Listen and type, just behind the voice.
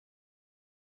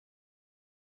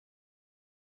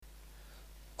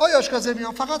آیا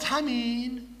آشکازمیان فقط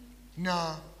همین؟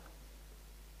 نه.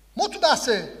 ما تو بحث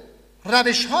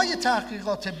روشهای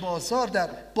تحقیقات بازار در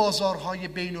بازارهای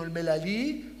بین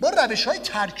المللی ما روشهای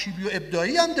ترکیبی و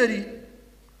ابداعی هم داریم.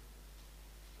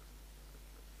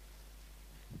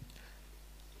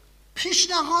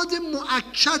 پیشنهاد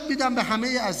مؤکد میدم به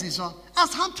همه عزیزان، از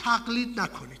هم تقلید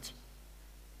نکنید.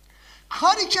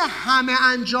 کاری که همه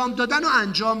انجام دادن و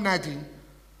انجام ندین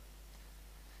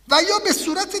و یا به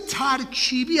صورت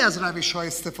ترکیبی از روش‌ها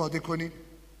استفاده کنیم.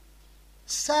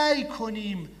 سعی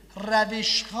کنیم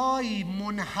روش‌های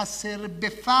منحصر به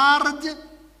فرد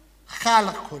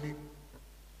خلق کنیم.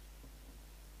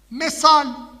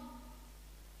 مثال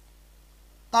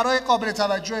برای قابل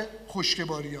توجه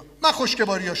خشکباری‌ها. من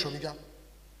خشکباری‌هاشو میگم.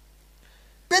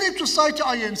 بریم تو سایت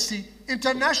INC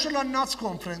International Nuts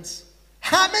Conference.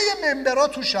 همه ممبرها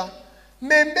توشن.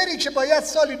 ممبری که باید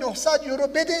سالی 900 یورو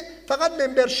بده فقط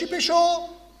ممبرشیپشو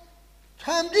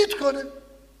تمدید کنه.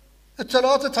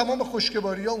 اطلاعات تمام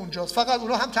خشکباری‌ها اونجاست. فقط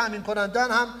اونا هم تامین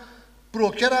کنندن، هم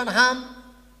بروکرن، هم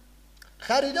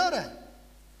خریدارن.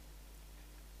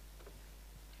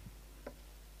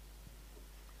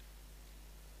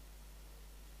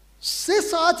 سه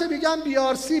ساعت میگم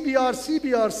BRC.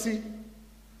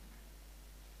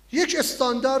 یک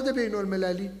استاندارد بین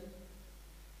المللی.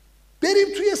 بریم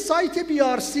توی سایت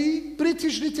BRC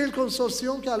بریتیش ریتیل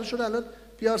کنسورسیوم که الان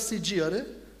BRCG آره؟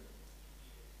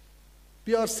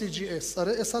 BRCGS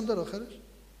آره؟ اس هم داره آخرش؟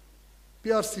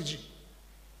 BRCG.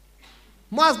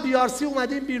 ما از BRC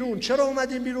اومدیم بیرون. چرا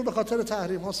اومدیم بیرون؟ به خاطر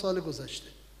تحریم ها سال گذشته.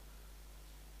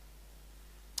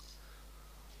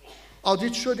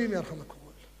 آدیت شدیم یرحمکم.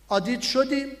 آدیت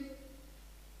شدیم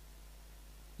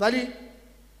ولی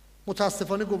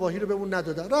متاسفانه گواهی رو بهمون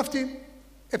ندادن. رفتیم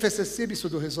FSSC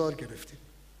 22000 گرفتیم.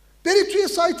 برید توی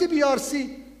سایت BRC.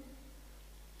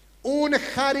 اون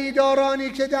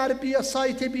خریدارانی که در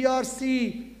سایت BRC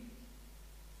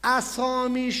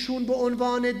اسامیشون به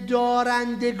عنوان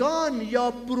دارندگان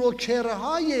یا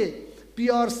بروکرهای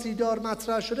BRC دار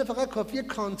مطرح شده، فقط کافیه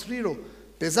کانتری رو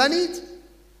بزنید،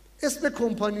 اسم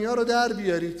کمپانی‌ها رو در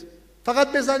بیارید.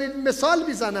 فقط بزنید،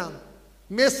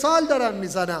 مثال دارم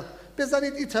میزنم،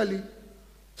 بزنید ایتالی.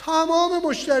 تمام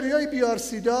مشتریای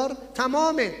BRC دار،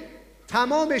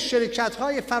 تمام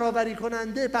شرکت‌های فراوری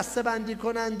کننده، بسته‌بندی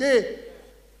کننده،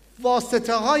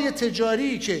 واسطه های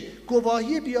تجاری که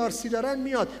گواهی BRC دارن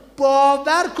میاد.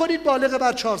 باور کنید بالغ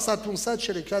بر 400-500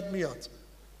 شرکت میاد.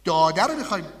 داده رو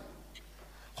میخوایم.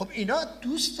 خب اینا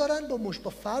دوست دارن با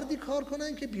فردی کار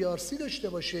کنن که BRC داشته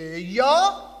باشه،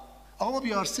 یا آقا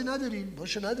ما BRC نداریم.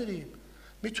 باشه نداریم.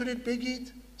 میتونید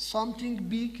بگید something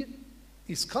big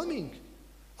is coming.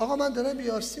 آقا من دارم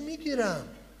BRC میگیرم،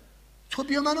 تو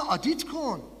بیا منو آدیت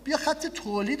کن، بیا خط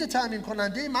تولید تامین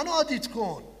کننده منو آدیت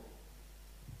کن.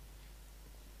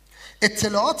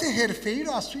 اطلاعات حرفه‌ای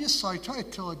رو از توی سایت ها،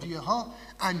 اتحادیه ها،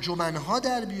 انجمن ها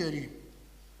در بیاریم.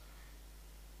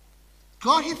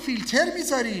 گاهی فیلتر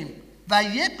میذاریم و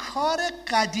یک کار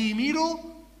قدیمی رو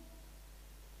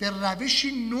به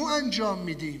روشی نو انجام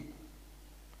میدیم.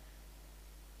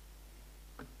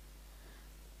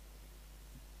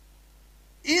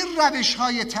 این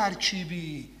روش‌های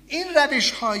ترکیبی، این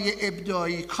روش‌های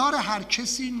ابداعی کار هر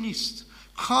کسی نیست،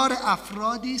 کار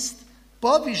افرادی است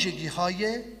با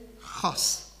ویژگی‌های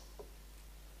خاص.